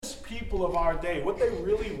people of our day, what they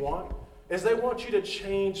really want is they want you to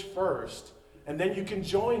change first, and then you can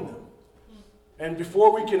join them. And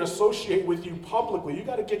before we can associate with you publicly, you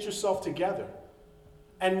got to get yourself together.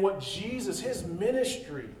 And what Jesus, his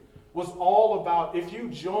ministry, was all about, if you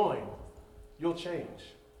join, you'll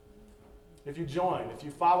change. If you join, if you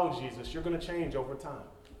follow Jesus, you're going to change over time.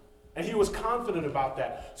 And he was confident about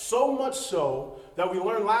that. So much so that we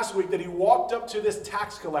learned last week that he walked up to this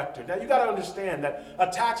tax collector. Now you got to understand that a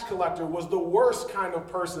tax collector was the worst kind of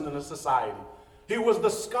person in a society. He was the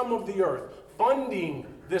scum of the earth, funding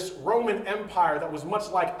this Roman Empire that was much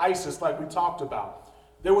like ISIS, like we talked about.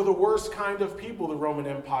 They were the worst kind of people, the Roman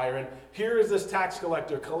Empire. And here is this tax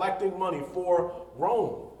collector collecting money for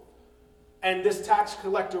Rome. And this tax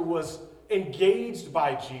collector was engaged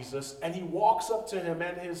by Jesus, and he walks up to him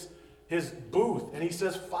at his booth, and he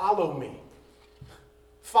says, "Follow me.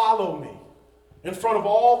 Follow me." In front of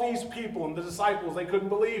all these people, and the disciples, they couldn't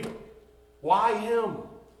believe it. Why him?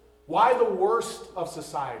 Why the worst of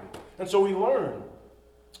society? And so we learn,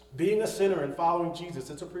 being a sinner and following Jesus,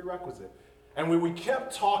 it's a prerequisite. And what we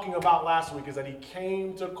kept talking about last week is that he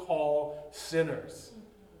came to call sinners.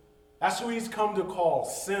 That's who he's come to call,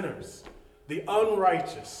 sinners, the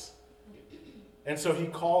unrighteous. And so he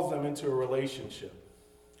calls them into a relationship.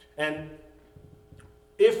 And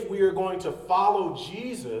if we are going to follow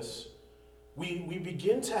Jesus, we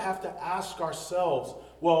begin to have to ask ourselves,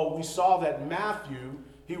 well, we saw that Matthew,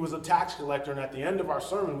 he was a tax collector, and at the end of our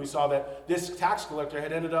sermon, we saw that this tax collector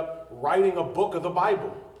had ended up writing a book of the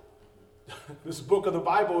Bible. This book of the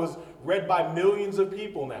Bible is read by millions of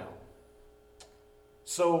people now.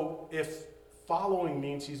 So if following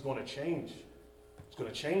means he's going to change, it's going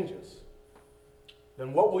to change us,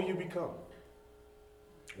 then what will you become?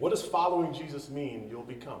 What does following Jesus mean you'll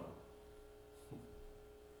become?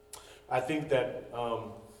 I think that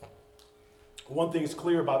one thing is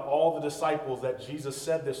clear about all the disciples that Jesus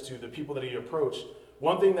said this to, the people that he approached.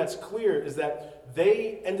 One thing that's clear is that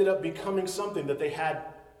they ended up becoming something that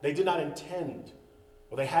they did not intend,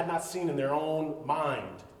 or they had not seen in their own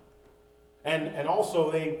mind. And also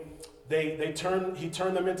he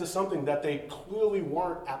turned them into something that they clearly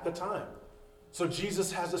weren't at the time. So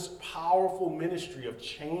Jesus has this powerful ministry of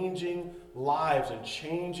changing lives and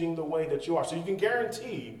changing the way that you are. So you can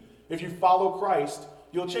guarantee if you follow Christ,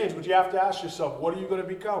 you'll change. But you have to ask yourself, what are you going to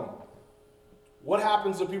become? What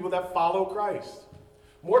happens to people that follow Christ?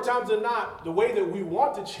 More times than not, the way that we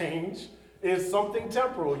want to change is something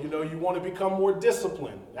temporal. You know, you want to become more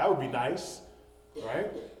disciplined. That would be nice, right?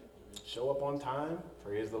 Show up on time.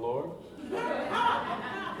 Praise the Lord.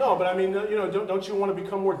 No, but I mean, don't you want to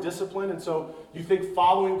become more disciplined? And so you think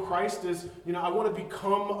following Christ is, I want to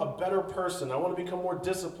become a better person. I want to become more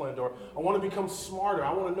disciplined, or I want to become smarter.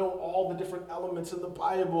 I want to know all the different elements in the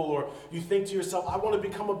Bible. Or you think to yourself, I want to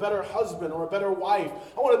become a better husband or a better wife.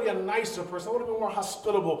 I want to be a nicer person. I want to be more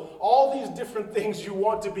hospitable. All these different things you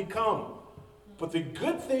want to become. But the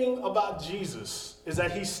good thing about Jesus is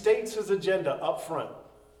that he states his agenda up front.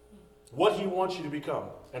 What he wants you to become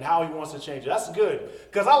and how he wants to change it. That's good.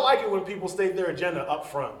 Because I like it when people state their agenda up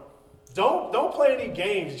front. Don't play any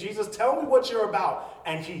games. Jesus, tell me what you're about.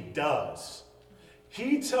 And he does.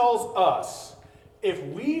 He tells us if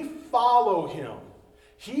we follow him,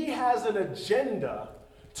 he has an agenda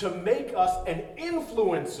to make us an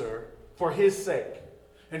influencer for his sake.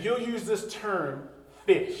 And he'll use this term,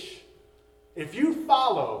 fish. If you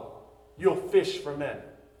follow, you'll fish for men.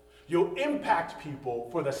 You'll impact people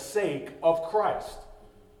for the sake of Christ.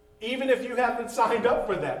 Even if you haven't signed up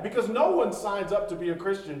for that. Because no one signs up to be a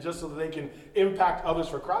Christian just so that they can impact others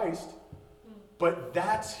for Christ. But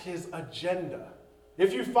that's his agenda.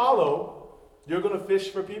 If you follow, you're going to fish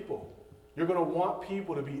for people. You're going to want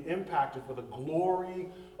people to be impacted for the glory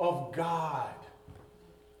of God.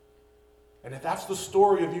 And if that's the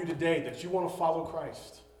story of you today, that you want to follow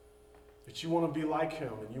Christ, that you want to be like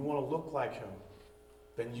him and you want to look like him,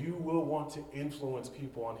 then you will want to influence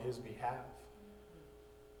people on his behalf.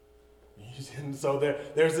 And so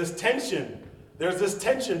there's this tension. There's this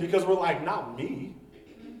tension because we're like, not me.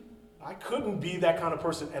 I couldn't be that kind of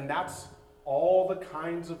person. And that's all the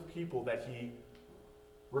kinds of people that he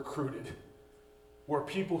recruited were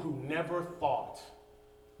people who never thought,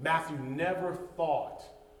 Matthew never thought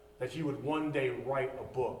that he would one day write a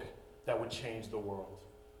book that would change the world.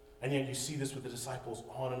 And yet you see this with the disciples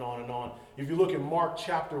on and on and on. If you look at Mark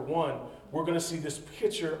chapter 1, we're going to see this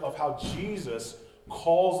picture of how Jesus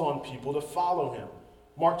calls on people to follow him.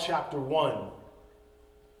 Mark chapter 1.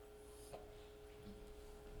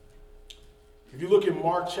 If you look at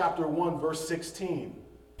Mark chapter 1, verse 16,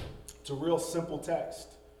 it's a real simple text.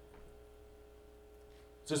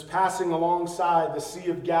 It just passing alongside the Sea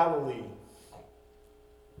of Galilee,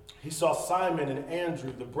 he saw Simon and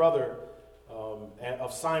Andrew, the brother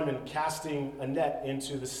of Simon, casting a net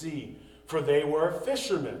into the sea, for they were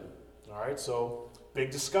fishermen. All right, so big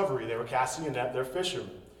discovery. They were casting a net, they're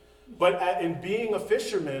fishermen. But in being a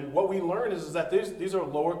fisherman, what we learn is that these are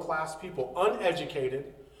lower class people,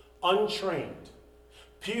 uneducated, untrained.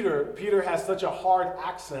 Peter has such a hard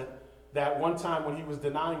accent that one time when he was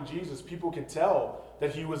denying Jesus, people could tell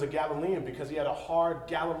that he was a Galilean because he had a hard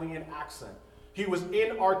Galilean accent. He was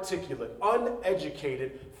inarticulate,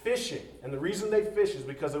 uneducated, fishing. And the reason they fish is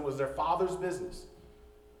because it was their father's business.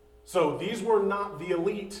 So these were not the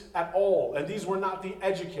elite at all, and these were not the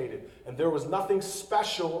educated, and there was nothing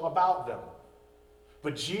special about them.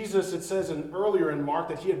 But Jesus, it says earlier in Mark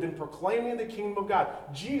that he had been proclaiming the kingdom of God.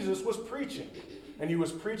 Jesus was preaching, and he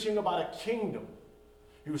was preaching about a kingdom.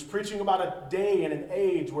 He was preaching about a day and an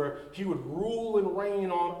age where he would rule and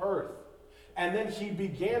reign on earth. And then he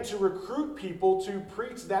began to recruit people to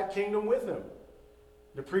preach that kingdom with him,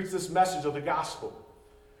 to preach this message of the gospel.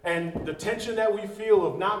 And the tension that we feel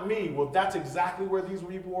of not me, well, that's exactly where these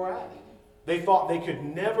people were at. They thought they could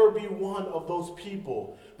never be one of those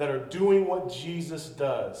people that are doing what Jesus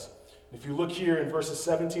does. If you look here in verses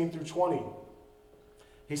 17 through 20,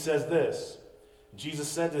 he says this. Jesus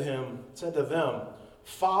said to them,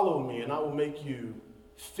 "Follow me, and I will make you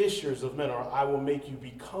fishers of men," or I will make you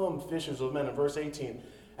become fishers of men. In verse 18,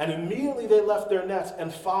 and immediately they left their nets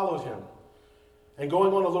and followed him. And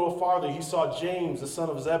going on a little farther, he saw James, the son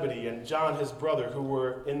of Zebedee, and John, his brother, who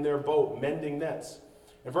were in their boat mending nets.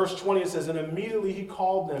 In verse 20, it says, and immediately he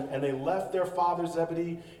called them, and they left their father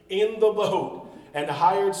Zebedee in the boat and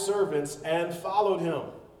hired servants and followed him.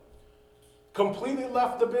 Completely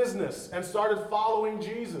left the business and started following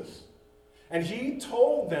Jesus. And he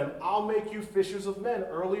told them, I'll make you fishers of men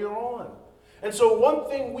earlier on. And so one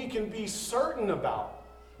thing we can be certain about,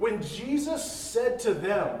 when Jesus said to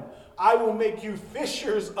them, I will make you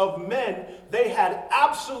fishers of men, they had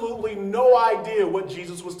absolutely no idea what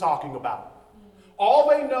Jesus was talking about. All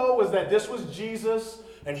they know is that this was Jesus,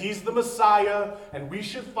 and he's the Messiah, and we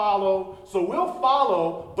should follow. So we'll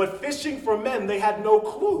follow, but fishing for men, they had no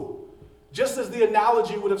clue. Just as the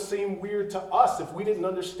analogy would have seemed weird to us if we didn't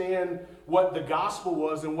understand what the gospel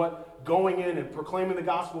was and what going in and proclaiming the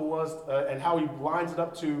gospel was and how he lines it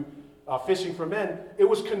up to fishing for men, it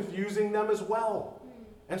was confusing them as well.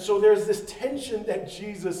 And so there's this tension that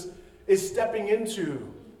Jesus is stepping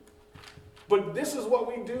into. But this is what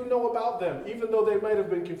we do know about them, even though they might have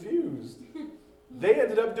been confused. They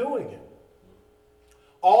ended up doing it.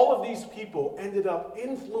 All of these people ended up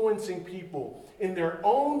influencing people in their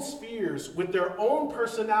own spheres with their own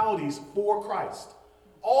personalities for Christ.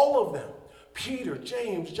 All of them. Peter,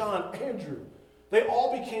 James, John, Andrew. They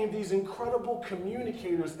all became these incredible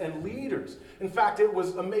communicators and leaders. In fact, it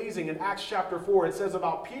was amazing. In Acts chapter 4, it says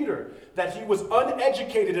about Peter that he was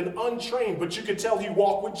uneducated and untrained, but you could tell he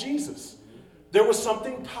walked with Jesus. There was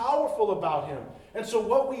something powerful about him. And so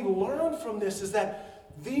what we learn from this is that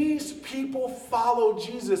these people follow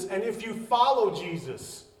Jesus. And if you follow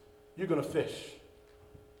Jesus, you're going to fish.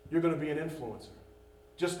 You're going to be an influencer.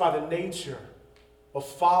 Just by the nature of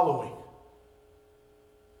following.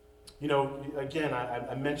 You know, again,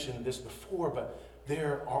 I mentioned this before, but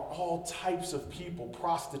there are all types of people,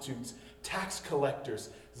 prostitutes, tax collectors,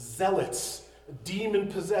 zealots,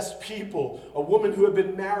 demon-possessed people, a woman who had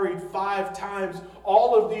been married 5 times.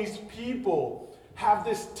 All of these people have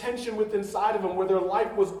this tension within inside of them where their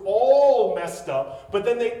life was all messed up, but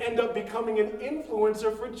then they end up becoming an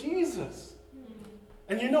influencer for Jesus.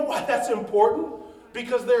 And you know why that's important?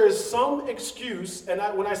 Because there is some excuse, and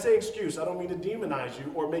when I say excuse, I don't mean to demonize you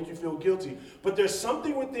or make you feel guilty, but there's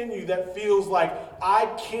something within you that feels like, I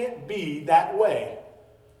can't be that way.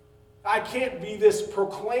 I can't be this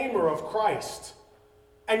proclaimer of Christ.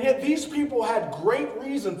 And yet these people had great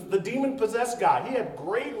reasons. The demon-possessed guy, he had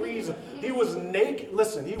great reason. He was naked.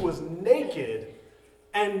 Listen, he was naked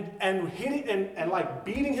and hitting and like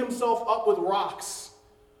beating himself up with rocks.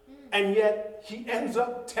 And yet he ends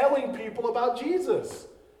up telling people about Jesus.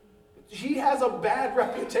 He has a bad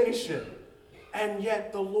reputation. And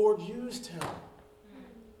yet the Lord used him.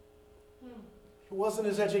 It wasn't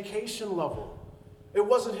his education level. It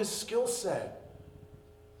wasn't his skill set.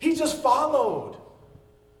 He just followed.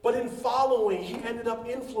 But in following, he ended up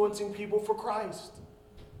influencing people for Christ.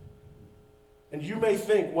 And you may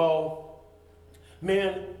think, well,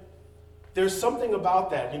 man, there's something about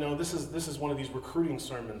that. You know, this is one of these recruiting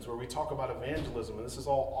sermons where we talk about evangelism, and this is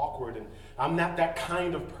all awkward, and I'm not that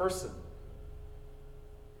kind of person.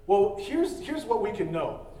 Well, here's what we can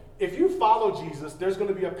know. if you follow Jesus, there's going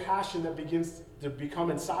to be a passion that begins to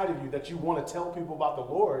become inside of you that you want to tell people about the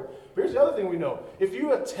Lord. But here's the other thing we know. If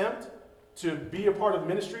you attempt to be a part of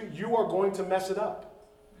ministry, you are going to mess it up.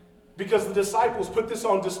 Because the disciples put this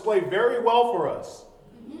on display very well for us.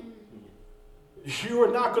 You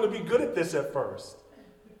are not going to be good at this at first.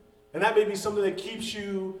 And that may be something that keeps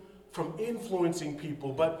you from influencing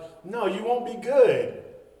people. But no, you won't be good.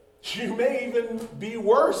 You may even be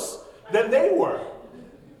worse than they were.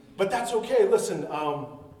 But that's okay. Listen,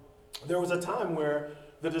 there was a time where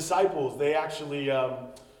the disciples, they actually,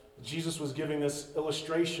 Jesus was giving this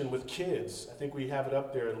illustration with kids. I think we have it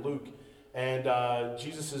up there in Luke. And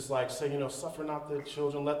Jesus is like saying, suffer not the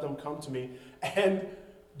children, let them come to me. And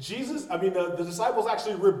the disciples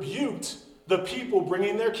actually rebuked the people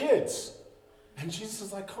bringing their kids. And Jesus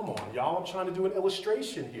is like, come on, y'all, I'm trying to do an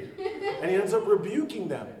illustration here. And he ends up rebuking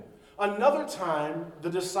them. Another time, the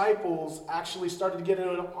disciples actually started to get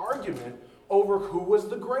into an argument over who was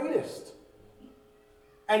the greatest.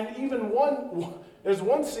 And even there's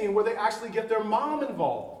one scene where they actually get their mom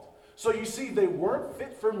involved. So you see, they weren't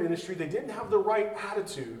fit for ministry. They didn't have the right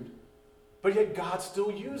attitude, but yet God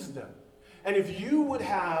still used them. And if you would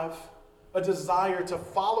have a desire to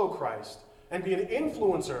follow Christ and be an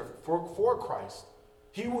influencer for Christ,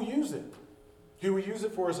 he will use it. He will use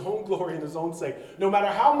it for his own glory and his own sake. No matter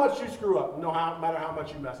how much you screw up, no matter how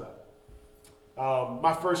much you mess up.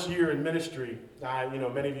 My first year in ministry,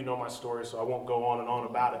 many of you know my story, so I won't go on and on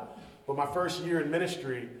about it. But my first year in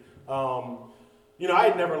ministry, I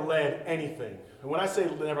had never led anything. And when I say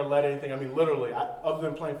never led anything, I mean literally, other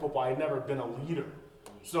than playing football, I had never been a leader.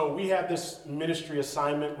 So we had this ministry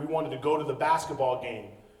assignment. We wanted to go to the basketball game.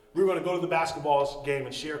 We were going to go to the basketball game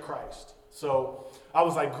and share Christ. So I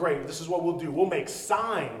was like, great, this is what we'll do. We'll make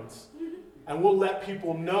signs and we'll let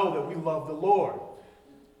people know that we love the Lord.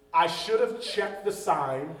 I should have checked the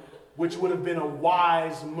sign, which would have been a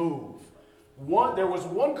wise move. There was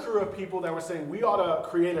one crew of people that were saying we ought to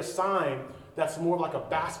create a sign that's more like a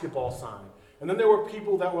basketball sign. And then there were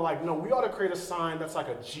people that were like, no, we ought to create a sign that's like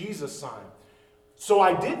a Jesus sign. So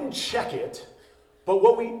I didn't check it, but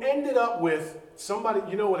what we ended up with,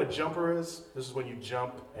 you know what a jumper is? This is when you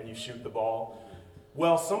jump and you shoot the ball.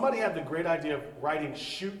 Well, somebody had the great idea of writing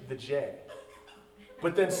shoot the J.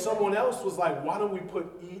 But then someone else was like, why don't we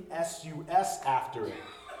put ESUS after it?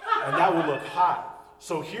 And that would look hot.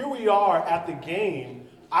 So here we are at the game.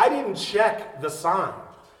 I didn't check the sign,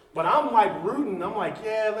 but I'm like rooting. I'm like,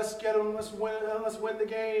 yeah, let's get them. Let's win the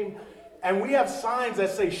game. And we have signs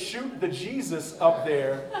that say shoot the Jesus up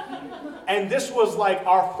there. And this was like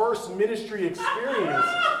our first ministry experience.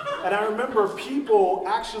 And I remember people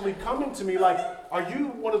actually coming to me like, are you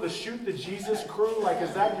one of the shoot the Jesus crew? Like,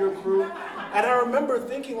 is that your crew? And I remember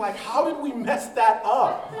thinking like, how did we mess that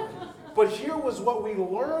up? But here was what we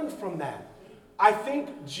learned from that. I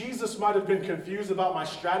think Jesus might have been confused about my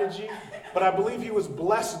strategy, but I believe he was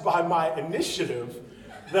blessed by my initiative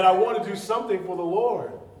that I want to do something for the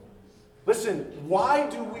Lord. Listen, why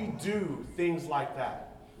do we do things like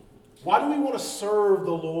that? Why do we want to serve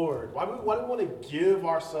the Lord? Why do we want to give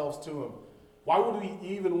ourselves to him? Why would we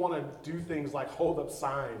even want to do things like hold up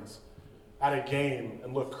signs at a game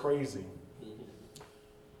and look crazy?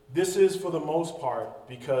 This is, for the most part,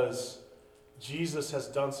 because Jesus has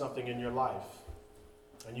done something in your life,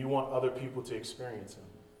 and you want other people to experience him.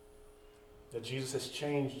 That Jesus has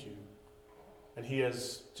changed you, and he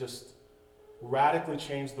has just radically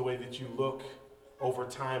changed the way that you look over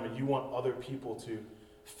time, and you want other people to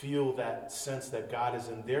feel that sense that God is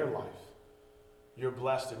in their life. You're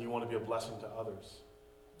blessed, and you want to be a blessing to others.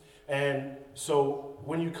 And so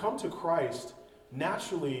when you come to Christ,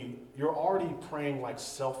 naturally, you're already praying like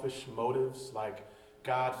selfish motives, like,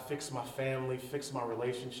 God, fix my family, fix my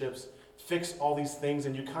relationships, fix all these things,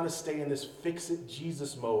 and you kind of stay in this fix-it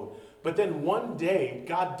Jesus mode. But then one day,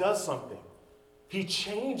 God does something. He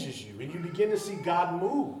changes you, and you begin to see God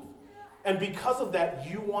move. And because of that,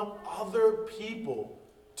 you want other people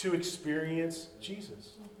to experience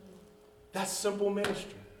Jesus. That's simple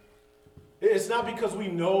ministry. It's not because we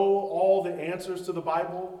know all the answers to the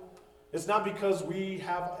Bible. It's not because we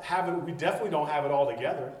definitely don't have it all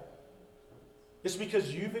together. It's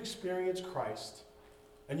because you've experienced Christ,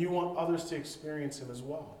 and you want others to experience him as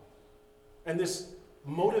well. And this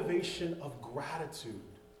motivation of gratitude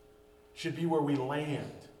should be where we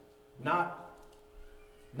land. Not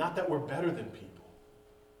that we're better than people,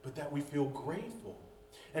 but that we feel grateful.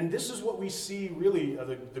 And this is what we see really,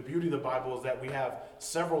 the beauty of the Bible is that we have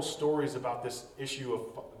several stories about this issue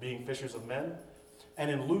of being fishers of men. And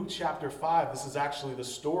in Luke chapter 5, this is actually the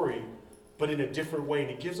story, but in a different way.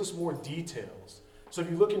 And it gives us more details. So if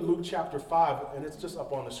you look in Luke chapter 5, and it's just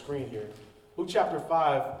up on the screen here. Luke chapter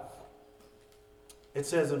 5, it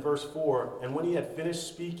says in verse 4, and when he had finished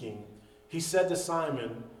speaking, he said to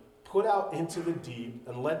Simon, put out into the deep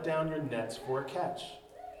and let down your nets for a catch.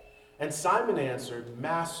 And Simon answered,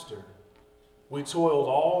 Master, we toiled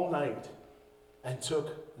all night and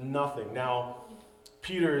took nothing. Now,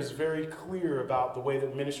 Peter is very clear about the way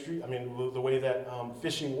that the way that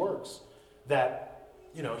fishing works. That,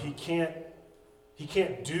 he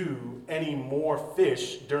can't do any more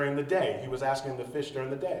fish during the day. He was asking them to fish during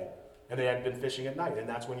the day. And they had been fishing at night, and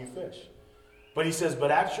that's when you fish. But he says,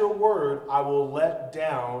 but at your word, I will let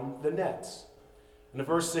down the nets. And in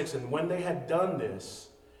verse 6, and when they had done this,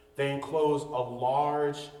 they enclosed a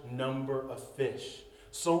large number of fish,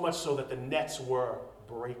 so much so that the nets were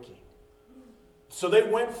breaking. So they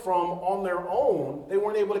went from, on their own, they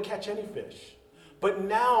weren't able to catch any fish. But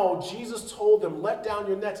now Jesus told them, let down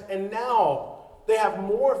your nets, and now they have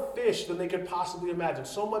more fish than they could possibly imagine,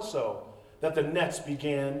 so much so that the nets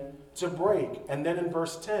began to break. And then in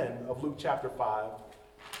verse 10 of Luke chapter 5,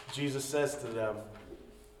 Jesus says to them,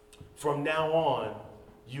 from now on,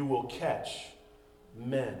 you will catch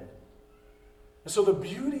men. And so the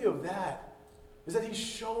beauty of that is that he's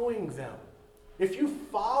showing them, if you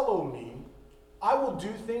follow me, I will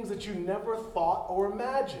do things that you never thought or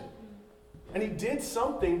imagined. And he did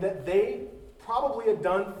something that they probably had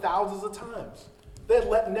done thousands of times. They had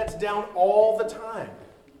let nets down all the time.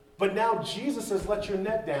 But now Jesus says, let your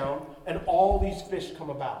net down, and all these fish come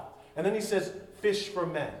about. And then he says, fish for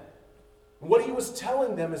men. What he was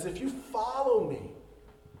telling them is, if you follow me,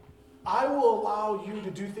 I will allow you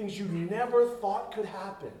to do things you never thought could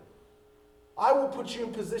happen. I will put you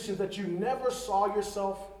in positions that you never saw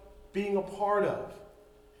yourself being a part of.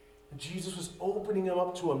 And Jesus was opening them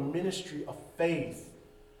up to a ministry of faith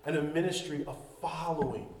and a ministry of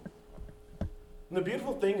following. And the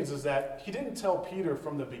beautiful thing is that he didn't tell Peter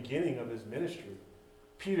from the beginning of his ministry,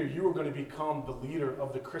 Peter, you are going to become the leader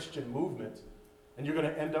of the Christian movement, and you're going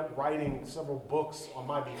to end up writing several books on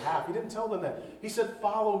my behalf. He didn't tell them that. He said,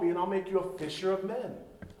 follow me and I'll make you a fisher of men.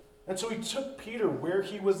 And so he took Peter where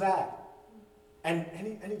he was at, and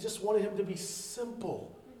he just wanted him to be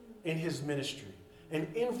simple in his ministry, an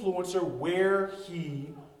influencer where he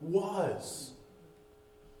was.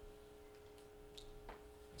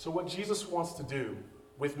 So what Jesus wants to do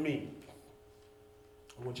with me,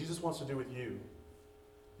 and what Jesus wants to do with you,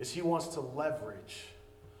 is he wants to leverage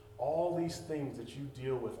all these things that you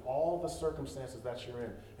deal with, all the circumstances that you're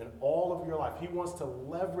in, and all of your life. He wants to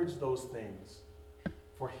leverage those things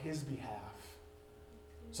for his behalf,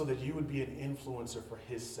 so that you would be an influencer for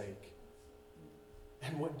his sake.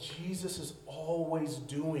 And what Jesus is always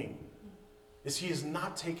doing is he is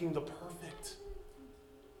not taking the perfect.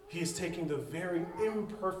 He is taking the very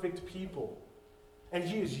imperfect people, and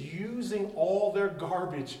he is using all their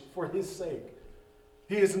garbage for his sake.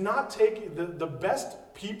 He is not taking, the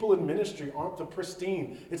best people in ministry aren't the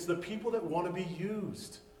pristine. It's the people that want to be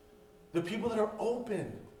used. The people that are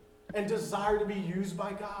open and desire to be used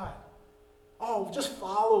by God. Oh, just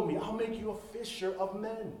follow me. I'll make you a fisher of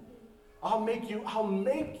men. I'll make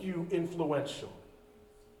you influential.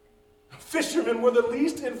 Fishermen were the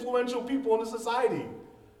least influential people in the society.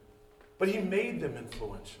 But he made them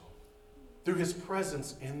influential through his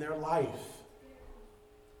presence in their life.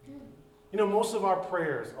 Most of our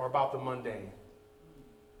prayers are about the mundane.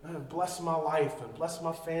 Bless my life and bless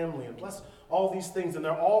my family and bless all these things. And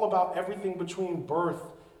they're all about everything between birth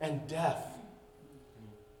and death.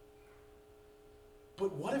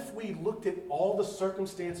 But what if we looked at all the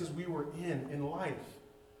circumstances we were in life,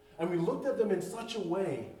 and we looked at them in such a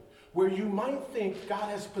way where you might think God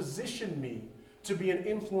has positioned me to be an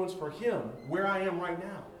influence for him where I am right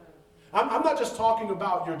now. I'm not just talking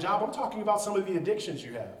about your job. I'm talking about some of the addictions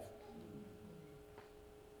you have.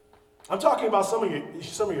 I'm talking about some of your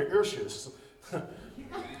issues,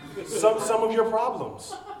 some of your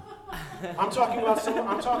problems. I'm talking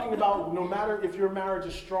about no matter if your marriage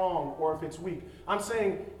is strong or if it's weak. I'm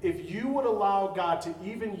saying if you would allow God to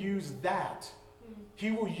even use that, he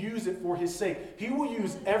will use it for his sake. He will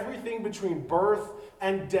use everything between birth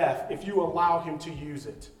and death if you allow him to use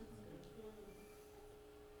it.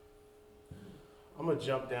 I'm going to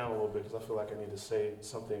jump down a little bit because I feel like I need to say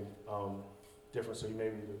something different, so you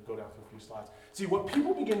maybe go down for a few slides. See, what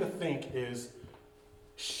people begin to think is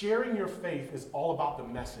sharing your faith is all about the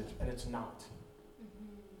message, and it's not.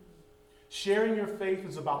 Sharing your faith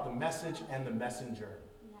is about the message and the messenger.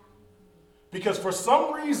 Because for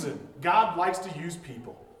some reason, God likes to use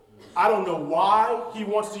people. I don't know why he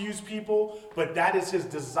wants to use people, but that is his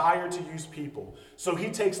desire to use people. So he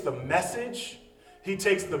takes the message, He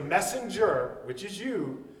takes the messenger, which is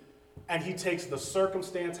you, and he takes the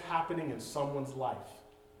circumstance happening in someone's life.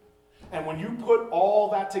 And when you put all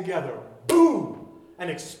that together, boom, an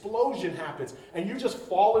explosion happens, and you just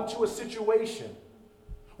fall into a situation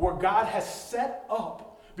where God has set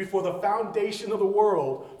up before the foundation of the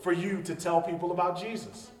world for you to tell people about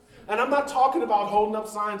Jesus. And I'm not talking about holding up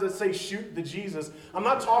signs that say shoot the Jesus. I'm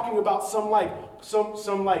not talking about some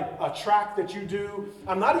a track that you do.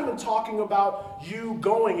 I'm not even talking about you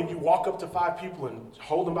going and you walk up to 5 people and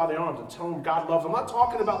hold them by their arms and tell them God loves them. I'm not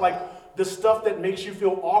talking about like the stuff that makes you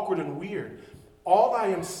feel awkward and weird. All I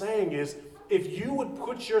am saying is if you would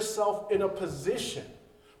put yourself in a position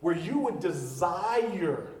where you would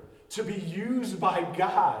desire to be used by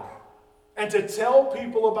God and to tell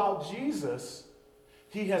people about Jesus,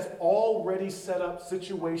 he has already set up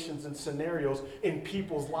situations and scenarios in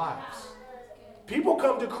people's lives. People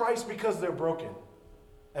come to Christ because they're broken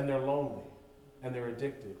and they're lonely and they're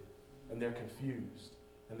addicted and they're confused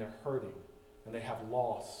and they're hurting and they have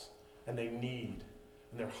loss and they need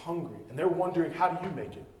and they're hungry and they're wondering, how do you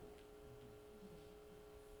make it?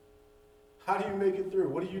 How do you make it through?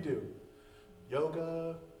 What do you do?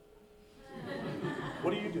 Yoga?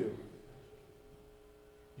 What do? You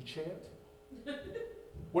chant?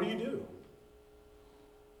 What do?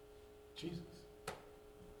 Jesus.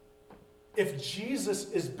 If Jesus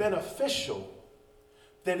is beneficial,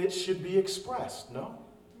 then it should be expressed, no?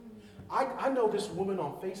 I know this woman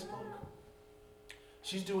on Facebook.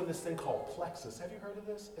 She's doing this thing called Plexus. Have you heard of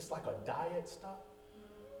this? It's like a diet stuff.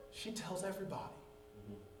 She tells everybody.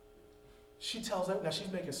 Now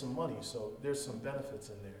she's making some money, so there's some benefits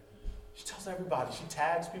in there. She tells everybody. She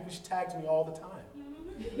tags people. She tags me all the time.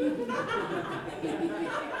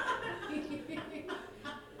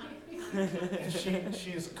 And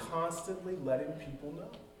she is constantly letting people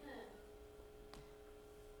know.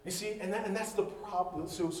 You see, and that's the problem.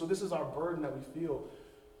 So this is our burden that we feel.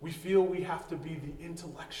 We feel we have to be the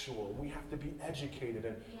intellectual. We have to be educated,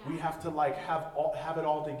 and we have to have it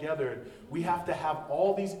all together. And we have to have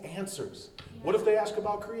all these answers. What if they ask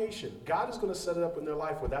about creation? God is going to set it up in their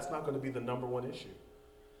life where that's not going to be the number one issue.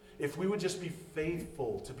 If we would just be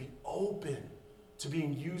faithful, to be open to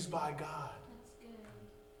being used by God,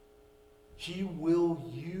 he will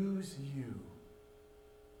use you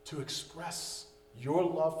to express your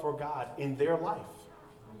love for God in their life.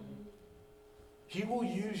 He will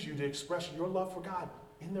use you to express your love for God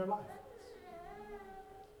in their life.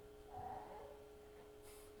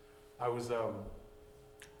 I was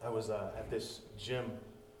at this gym,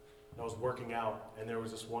 and I was working out, and there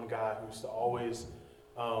was this one guy who used to always,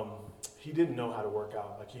 he didn't know how to work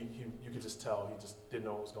out. Like you could just tell, he just didn't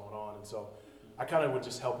know what was going on. And so I kind of would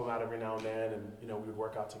just help him out every now and then, and we would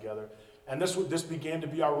work out together. And this began to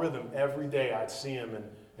be our rhythm. Every day I'd see him,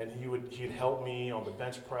 and he'd help me on the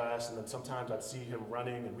bench press, and then sometimes I'd see him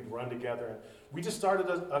running, and we'd run together. And we just started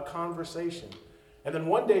a conversation. And then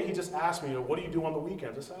one day he just asked me, what do you do on the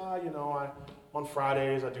weekends? I said, on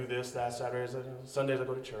Fridays I do this, that, Saturdays, Sundays I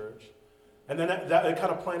go to church. And then that it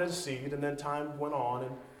kind of planted a seed, and then time went on,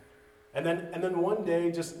 and then one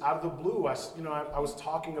day, just out of the blue, I was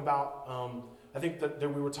talking about. I think that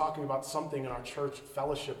we were talking about something in our church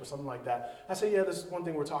fellowship or something like that. I said, yeah, this is one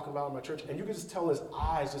thing we're talking about in my church. And you could just tell his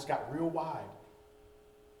eyes just got real wide.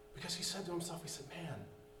 Because he said to himself, man,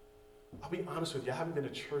 I'll be honest with you, I haven't been to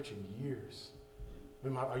church in years.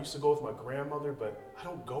 I used to go with my grandmother, but I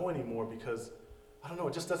don't go anymore because, I don't know,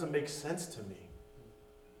 it just doesn't make sense to me.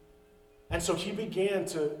 And so he began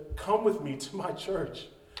to come with me to my church.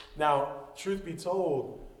 Now, truth be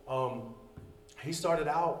told, he started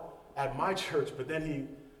out at my church, but then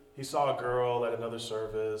he saw a girl at another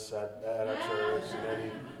service at our church, and then he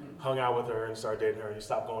hung out with her and started dating her, and he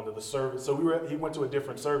stopped going to the service. So he went to a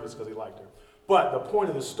different service because he liked her. But the point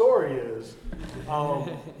of the story is, all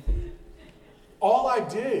I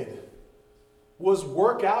did was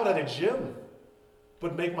work out at a gym,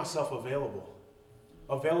 but make myself available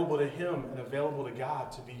to him and available to God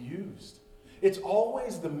to be used. It's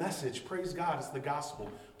always the message, praise God, it's the gospel,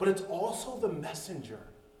 but it's also the messenger.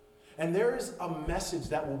 And there is a message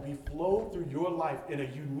that will be flowed through your life in a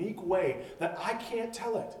unique way that I can't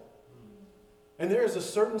tell it. And there is a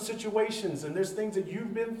certain situations and there's things that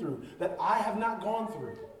you've been through that I have not gone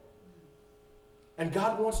through. And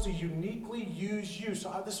God wants to uniquely use you.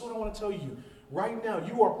 So this is what I want to tell you. Right now,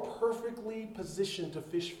 you are perfectly positioned to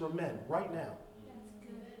fish for men. Right now.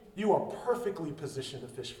 You are perfectly positioned to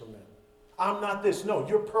fish for men. I'm not this. No,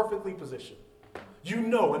 you're perfectly positioned. You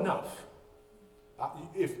know enough.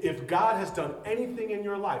 If God has done anything in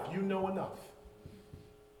your life, you know enough.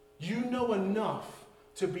 You know enough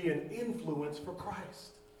to be an influence for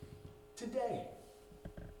Christ today.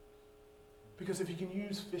 Because if he can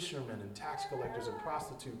use fishermen and tax collectors and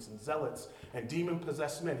prostitutes and zealots and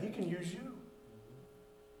demon-possessed men, he can use you.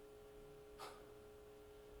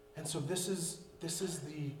 And so this is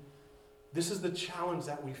the challenge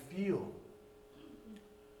that we feel.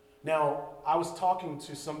 Now, I was talking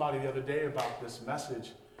to somebody the other day about this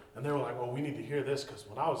message, and they were like, "Oh, we need to hear this because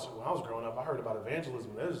when I was growing up, I heard about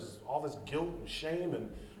evangelism. There's all this guilt and shame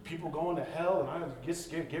and people going to hell, and I get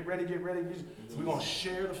scared. Get ready. We're gonna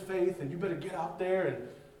share the faith, and you better get out there and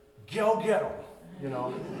go get them." You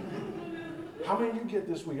know, how many you get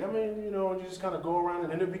this week? I mean, you know, you just kind of go around,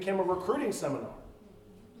 and then it became a recruiting seminar,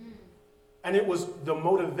 and it was the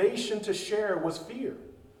motivation to share was fear.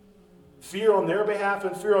 Fear on their behalf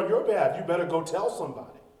and fear on your behalf. You better go tell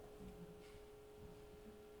somebody.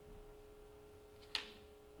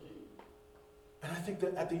 And I think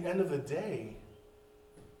that at the end of the day,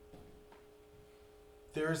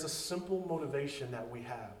 there is a simple motivation that we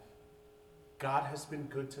have. God has been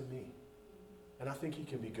good to me, and I think he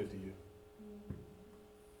can be good to you.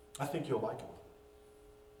 I think you'll like it.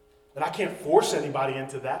 And I can't force anybody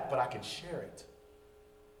into that, but I can share it.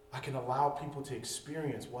 I can allow people to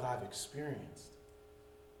experience what I've experienced.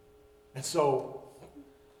 And so,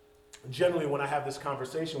 generally when I have this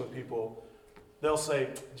conversation with people, they'll say,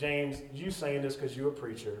 "James, you saying this because you're a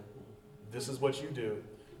preacher. This is what you do.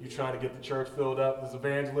 You're trying to get the church filled up. There's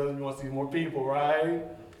evangelism. You want to see more people, right?"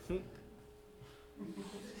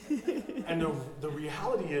 And the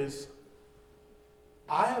reality is,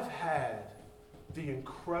 I have had the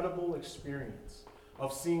incredible experience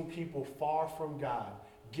of seeing people far from God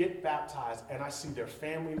get baptized, and I see their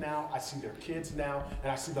family now, I see their kids now, and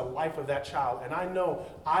I see the life of that child, and I know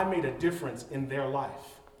I made a difference in their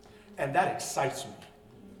life. And that excites me.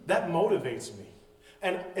 That motivates me.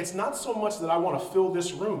 And it's not so much that I want to fill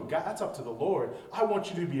this room. God, that's up to the Lord. I want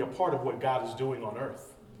you to be a part of what God is doing on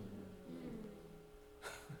earth.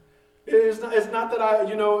 It's not that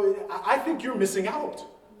I think you're missing out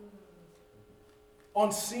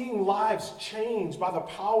on seeing lives changed by the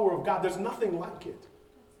power of God. There's nothing like it.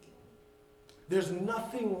 There's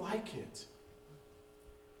nothing like it.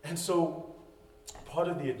 And so part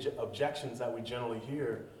of the objections that we generally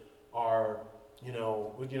hear are,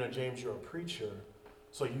 James, you're a preacher,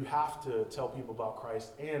 so you have to tell people about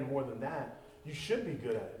Christ, and more than that, you should be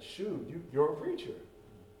good at it. Shoot, you're a preacher.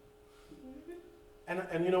 And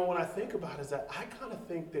when I think about it, is that I kind of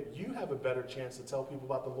think that you have a better chance to tell people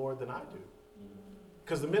about the Lord than I do.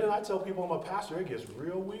 Because the minute I tell people I'm a pastor, it gets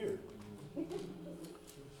real weird.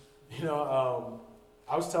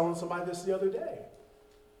 I was telling somebody this the other day,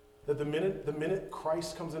 that the minute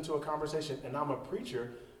Christ comes into a conversation and I'm a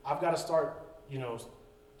preacher, I've got to start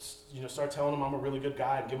telling them I'm a really good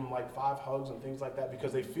guy and give them like 5 hugs and things like that,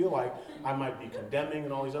 because they feel like I might be condemning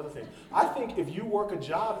and all these other things. I think if you work a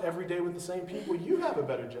job every day with the same people, you have a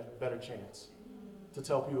better chance to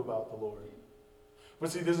tell people about the Lord. But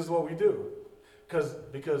see, this is what we do.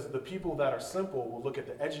 Because the people that are simple will look at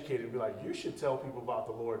the educated and be like, "You should tell people about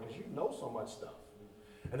the Lord because you know so much stuff."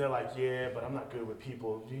 And they're like, "Yeah, but I'm not good with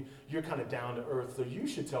people. You're kind of down to earth, so you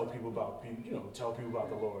should tell people about the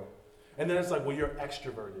Lord." And then it's like, "Well, you're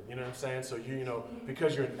extroverted." You know what I'm saying? So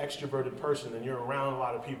because you're an extroverted person and you're around a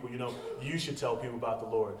lot of people, you should tell people about the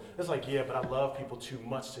Lord. It's like, "Yeah, but I love people too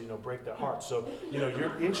much to break their hearts. So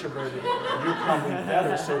you're introverted. You're probably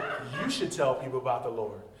better. So you should tell people about the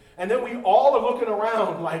Lord." And then we all are looking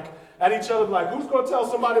around at each other like, "Who's going to tell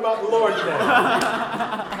somebody about the Lord today?"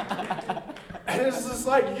 And it's just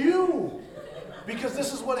like you. Because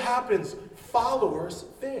this is what happens. Followers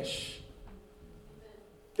fish.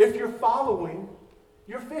 If you're following,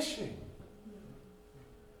 you're fishing.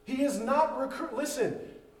 He is not Listen,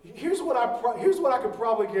 here's what I could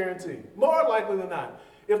probably guarantee. More likely than not.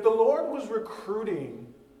 If the Lord was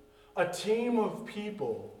recruiting a team of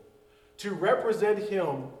people to represent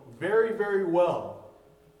him very, very well,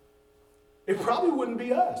 it probably wouldn't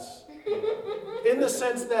be us. In the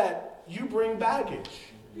sense that you bring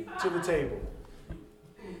baggage to the table.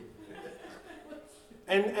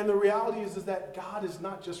 And the reality is that God is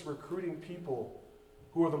not just recruiting people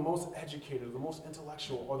who are the most educated, the most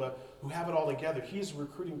intellectual, or who have it all together. He's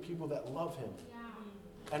recruiting people that love him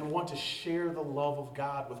and want to share the love of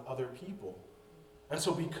God with other people. And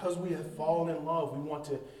so because we have fallen in love, we want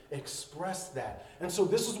to express that. And so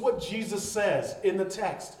this is what Jesus says in the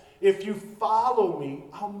text. "If you follow me,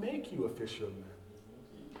 I'll make you a fisher of men."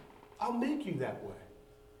 I'll make you that way.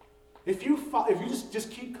 If you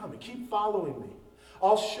just keep coming, keep following me,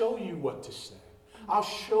 I'll show you what to say. I'll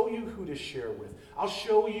show you who to share with. I'll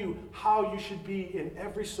show you how you should be in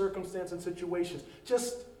every circumstance and situation.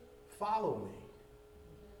 Just follow me.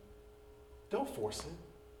 Don't force it.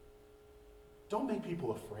 don't make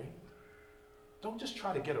people afraid. Don't just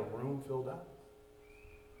try to get a room filled up.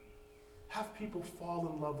 Have people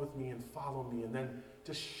fall in love with me and follow me, and then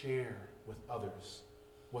just share with others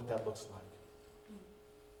what that looks like.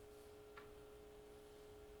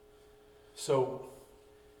 So,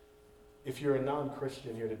 if you're a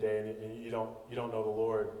non-Christian here today and you don't know the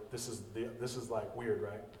Lord, this is like weird,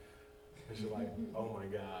 right? Because you're like, oh my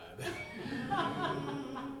God,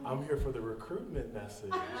 I'm here for the recruitment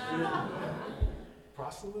message.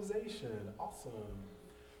 Proselytization, awesome.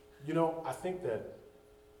 I think that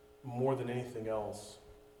more than anything else,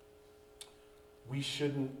 we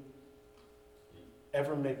shouldn't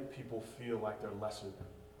ever make people feel like they're lesser than,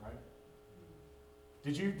 right?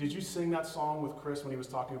 Did you sing that song with Chris when he was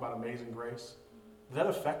talking about Amazing Grace? Did that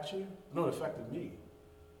affect you? No, it affected me.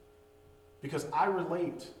 Because I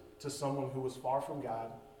relate to someone who was far from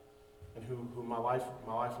God and who my life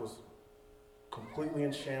was completely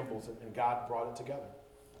in shambles, and God brought it together.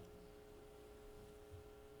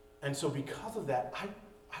 And so because of that, I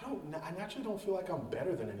actually don't feel like I'm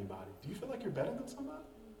better than anybody. Do you feel like you're better than somebody?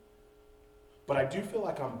 But I do feel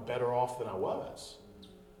like I'm better off than I was.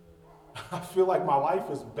 I feel like my life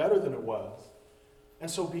is better than it was.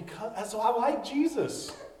 And so I like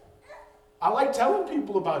Jesus. I like telling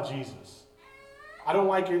people about Jesus. I don't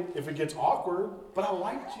like it if it gets awkward, but I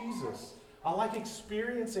like Jesus. I like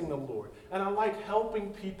experiencing the Lord. And I like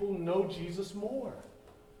helping people know Jesus more.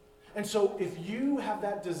 And so if you have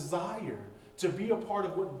that desire to be a part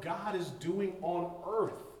of what God is doing on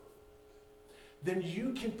earth, then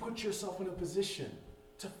you can put yourself in a position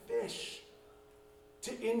to fish,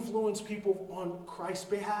 to influence people on Christ's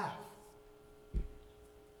behalf.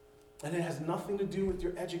 And it has nothing to do with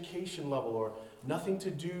your education level or nothing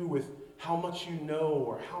to do with how much you know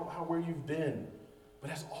or where you've been. But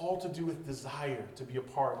it has all to do with desire to be a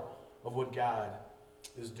part of what God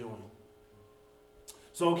is doing.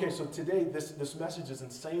 So today this message is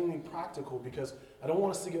insanely practical because I don't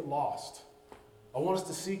want us to get lost. I want us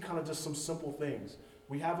to see kind of just some simple things.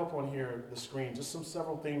 We have up on here the screen just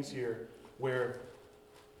several things here where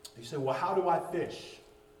you say, well, how do I fish?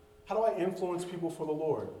 How do I influence people for the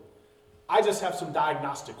Lord? I just have some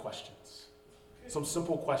diagnostic questions, some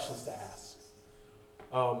simple questions to ask.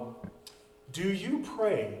 Do you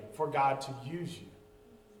pray for God to use you?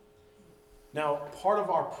 Now, part of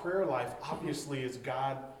our prayer life, obviously, is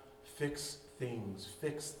God, fix things,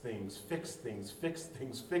 fix things, fix things, fix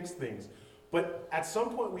things, fix things. But at some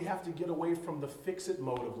point, we have to get away from the fix-it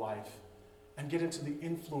mode of life and get into the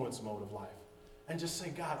influence mode of life. And just say,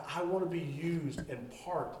 God, I want to be used and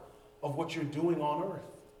part of what you're doing on earth.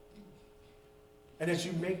 And as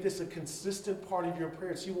you make this a consistent part of your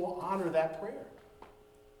prayers, He will honor that prayer.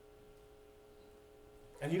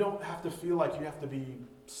 And you don't have to feel like you have to be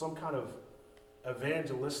some kind of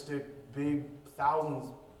evangelistic, big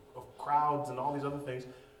thousands of crowds and all these other things.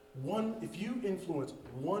 If you influence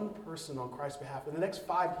one person on Christ's behalf in the next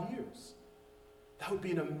 5 years, that would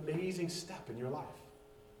be an amazing step in your life.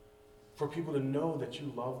 For people to know that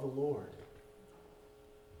you love the Lord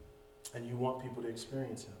and you want people to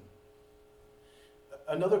experience Him.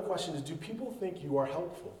 Another question is, do people think you are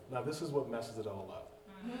helpful? Now, this is what messes it all up.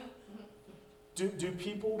 Do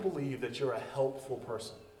people believe that you're a helpful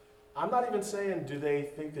person? I'm not even saying, do they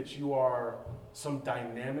think that you are some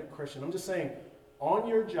dynamic Christian? I'm just saying, on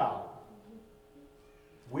your job,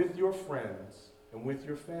 with your friends, and with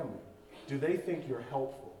your family, do they think you're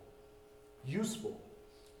helpful, useful?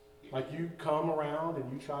 Like you come around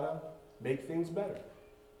and you try to make things better.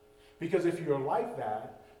 Because if you're like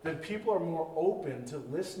that, then people are more open to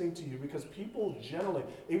listening to you, because people generally,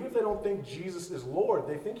 even if they don't think Jesus is Lord,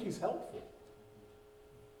 they think He's helpful.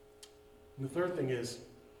 And the third thing is,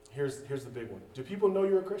 here's the big one. Do people know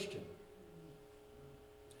you're a Christian?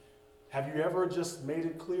 Have you ever just made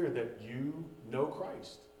it clear that you know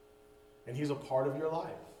Christ and He's a part of your life?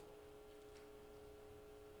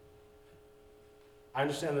 I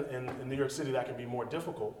understand that in New York City that can be more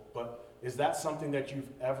difficult, but is that something that you've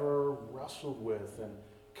ever wrestled with and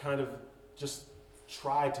kind of just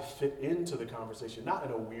tried to fit into the conversation, not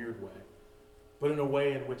in a weird way, but in a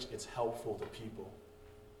way in which it's helpful to people?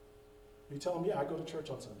 You tell them, yeah, I go to church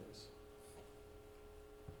on Sundays.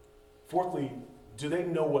 Fourthly, do they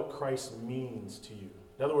know what Christ means to you?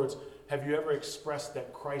 In other words, have you ever expressed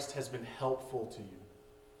that Christ has been helpful to you?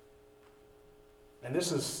 And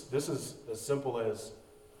this is as simple as,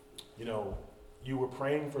 you were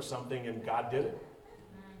praying for something and God did it.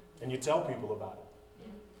 And you tell people about it.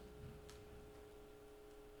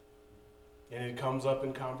 And it comes up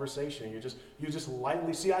in conversation. You just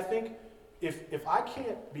lightly see. I think if I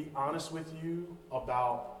can't be honest with you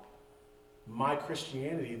about my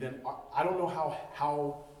Christianity, then I don't know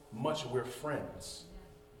how much we're friends.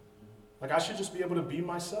 Like, I should just be able to be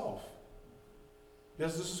myself.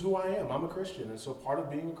 Because this is who I am. I'm a Christian. And so part of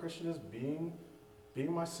being a Christian is being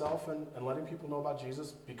myself and letting people know about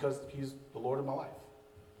Jesus because he's the Lord of my life.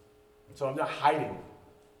 So I'm not hiding.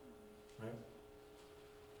 Right?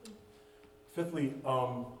 Fifthly,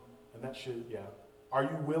 and that should, are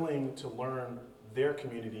you willing to learn their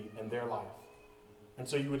community and their life? And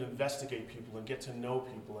so you would investigate people and get to know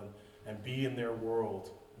people and be in their world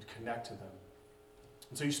and connect to them.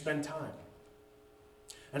 And so you spend time.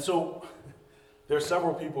 And so there are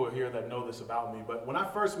several people here that know this about me, but when I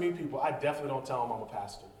first meet people, I definitely don't tell them I'm a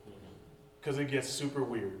pastor because it gets super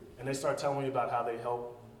weird. And they start telling me about how they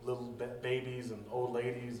help little babies and old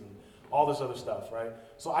ladies and all this other stuff, right?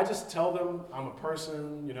 So I just tell them I'm a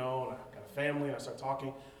person, and I've got a family, and I start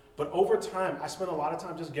talking. But over time, I spend a lot of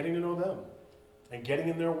time just getting to know them and getting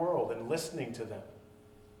in their world and listening to them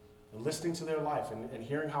and listening to their life and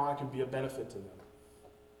hearing how I can be a benefit to them.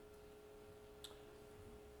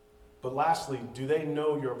 But lastly, do they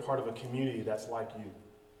know you're a part of a community that's like you?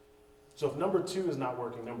 So if number 2 is not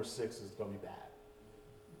working, number 6 is going to be bad.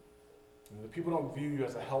 And if people don't view you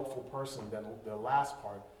as a helpful person, then the last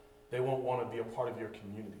part, they won't want to be a part of your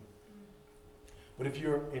community. But if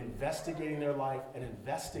you're investigating their life and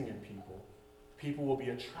investing in people, people will be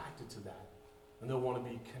attracted to that. And they'll want to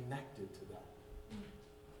be connected to that.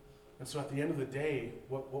 And so at the end of the day,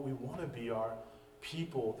 what we want to be are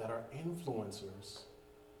people that are influencers.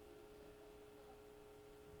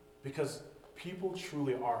 Because people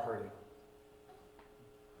truly are hurting.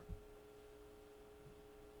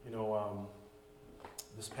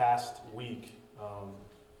 This past week,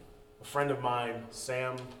 a friend of mine,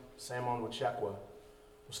 Sam Onwachekwa,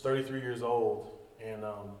 was 33 years old, and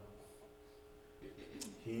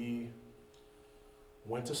he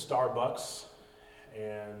went to Starbucks,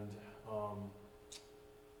 and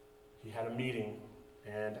he had a meeting,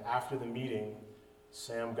 and after the meeting,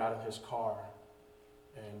 Sam got in his car,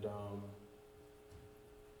 and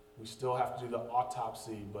we still have to do the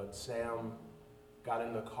autopsy, but Sam got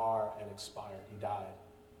in the car and expired. He died.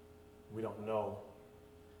 We don't know.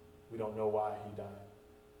 We don't know why he died.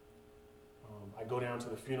 I go down to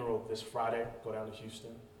the funeral this Friday, go down to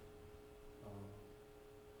Houston.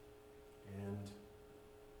 And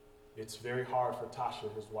it's very hard for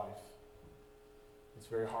Tasha, his wife. It's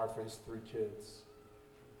very hard for his 3 kids.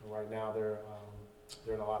 And right now they're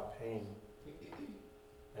in a lot of pain.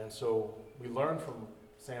 And so we learned from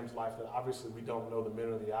Sam's life that obviously we don't know the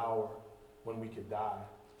minute or the hour when we could die.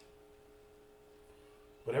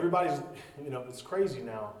 But everybody's, it's crazy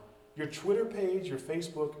now. Your Twitter page, your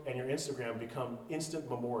Facebook, and your Instagram become instant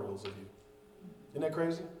memorials of you. Isn't that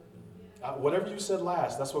crazy? Whatever you said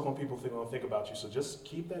last, that's what people think about you. So just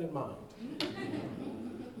keep that in mind.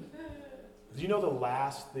 Do you know the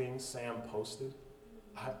last thing Sam posted?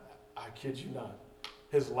 I kid you not.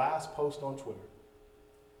 His last post on Twitter: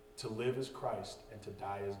 to live is Christ and to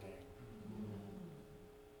die is gain.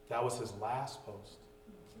 That was his last post.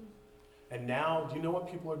 And now, do you know what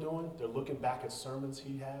people are doing? They're looking back at sermons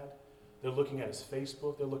he had. They're looking at his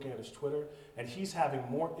Facebook. They're looking at his Twitter. And he's having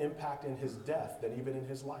more impact in his death than even in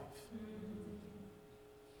his life.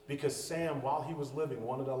 Because Sam, while he was living,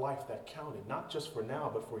 wanted a life that counted, not just for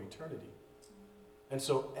now, but for eternity. And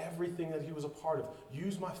so everything that he was a part of,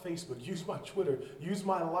 use my Facebook, use my Twitter, use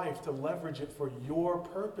my life to leverage it for your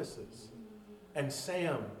purposes. And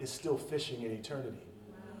Sam is still fishing in eternity.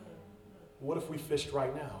 What if we fished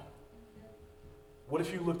right now? What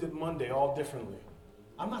if you looked at Monday all differently?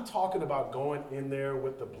 I'm not talking about going in there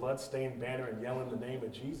with the bloodstained banner and yelling the name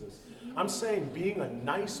of Jesus. I'm saying being a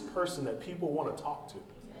nice person that people want to talk to.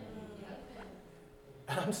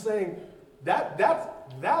 And I'm saying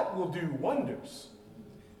that will do wonders.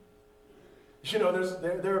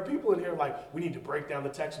 There are people in here like, we need to break down the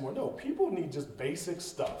text more. No, people need just basic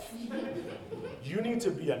stuff. You need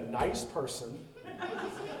to be a nice person,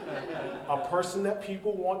 a person that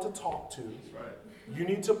people want to talk to. You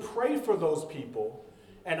need to pray for those people,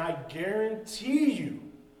 and I guarantee you,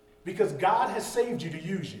 because God has saved you to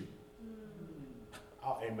use you.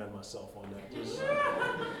 I'll amen myself on that.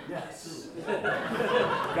 Yes.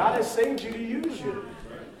 God has saved you to use you.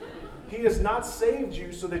 He has not saved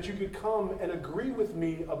you so that you could come and agree with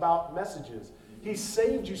me about messages. He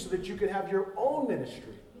saved you so that you could have your own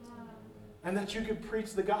ministry and that you could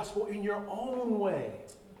preach the gospel in your own way.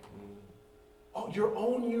 Your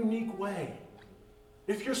own unique way.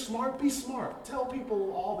 If you're smart, be smart. Tell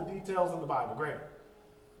people all the details in the Bible. Great.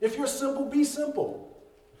 If you're simple, be simple.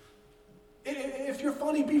 If you're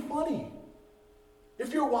funny, be funny.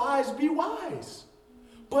 If you're wise, be wise.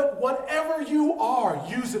 But whatever you are,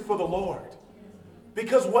 use it for the Lord.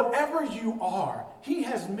 Because whatever you are, he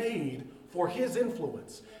has made for his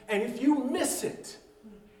influence. And if you miss it,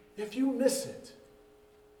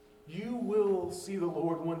 you will see the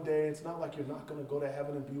Lord one day. It's not like you're not going to go to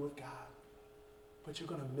heaven and be with God, but you're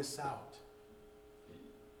going to miss out.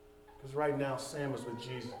 Because right now, Sam is with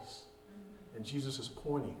Jesus, and Jesus is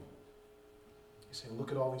pointing. He's saying,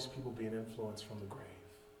 look at all these people being influenced from the grave.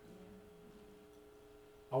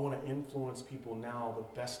 I want to influence people now the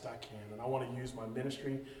best I can, and I want to use my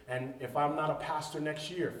ministry. And if I'm not a pastor next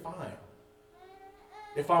year, fine.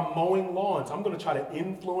 If I'm mowing lawns, I'm going to try to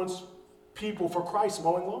influence people for Christ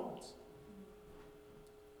mowing lawns.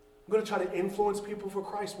 I'm going to try to influence people for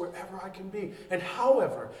Christ wherever I can be. And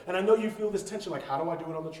however, and I know you feel this tension, like, how do I do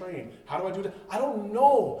it on the train? How do I do that? I don't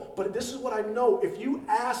know, but this is what I know. If you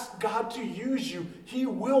ask God to use you, he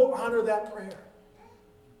will honor that prayer.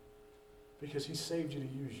 Because he saved you to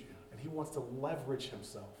use you. And he wants to leverage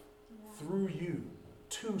himself through you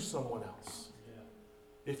to someone else.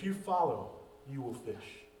 If you follow, you will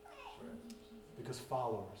fish. Because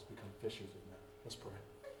followers become fishers of men. Let's pray.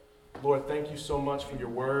 Lord, thank you so much for your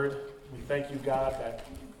word. We thank you, God, that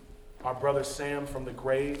our brother Sam from the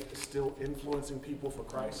grave is still influencing people for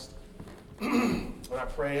Christ. And I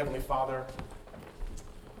pray, Heavenly Father,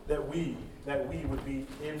 that we would be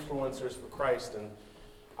influencers for Christ. And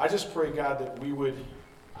I just pray, God, that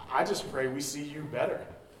we see you better.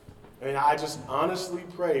 I mean, I just honestly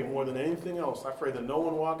pray more than anything else. I pray that no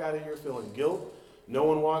one walk out of here feeling guilt. No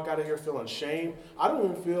one walk out of here feeling shame. I don't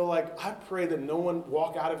even feel like, I pray that no one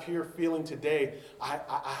walk out of here feeling today, I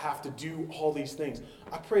have to do all these things.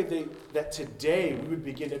 I pray that today we would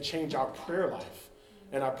begin to change our prayer life.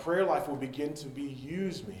 And our prayer life will begin to be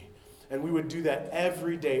use me. And we would do that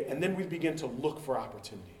every day. And then we'd begin to look for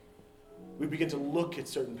opportunity. We begin to look at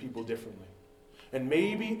certain people differently. And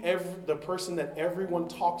maybe the person that everyone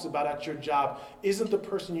talks about at your job isn't the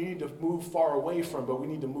person you need to move far away from, but we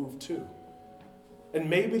need to move to. And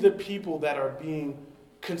maybe the people that are being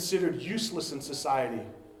considered useless in society,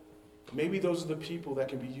 maybe those are the people that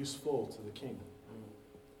can be useful to the kingdom.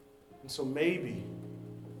 And so maybe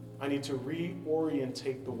I need to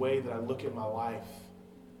reorientate the way that I look at my life.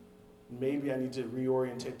 Maybe I need to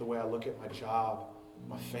reorientate the way I look at my job,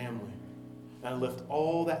 my family. And I lift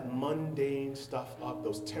all that mundane stuff up,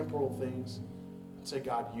 those temporal things, and say,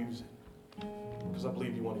 God, use it. Because I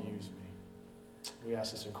believe you want to use me. We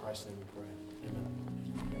ask this in Christ's name we pray. Amen.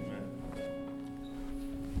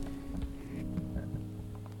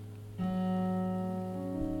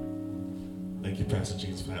 Thank you, Pastor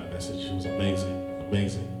Jeans, for that message. It was amazing,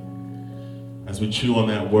 amazing. As we chew on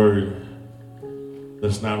that word,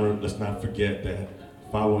 let's not forget that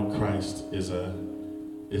following Christ is a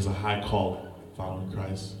high calling. Following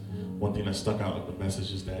Christ. One thing that stuck out in the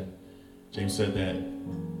message is that James said that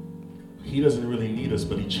he doesn't really need us,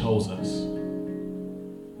 but he chose us.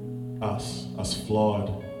 Us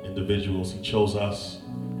flawed individuals. He chose us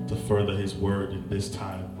to further his word in this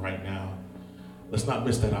time, right now. Let's not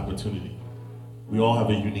miss that opportunity. We all have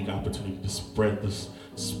a unique opportunity to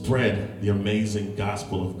spread the amazing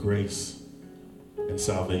gospel of grace and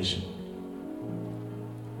salvation.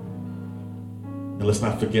 And let's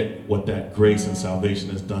not forget what that grace and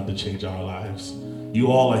salvation has done to change our lives.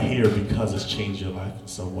 You all are here because it's changed your life in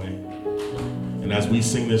some way. And as we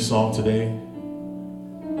sing this song today,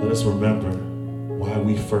 let us remember why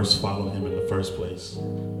we first followed him in the first place.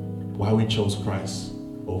 Why we chose Christ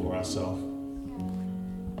over ourselves.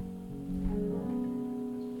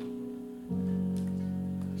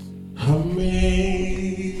 Amazing.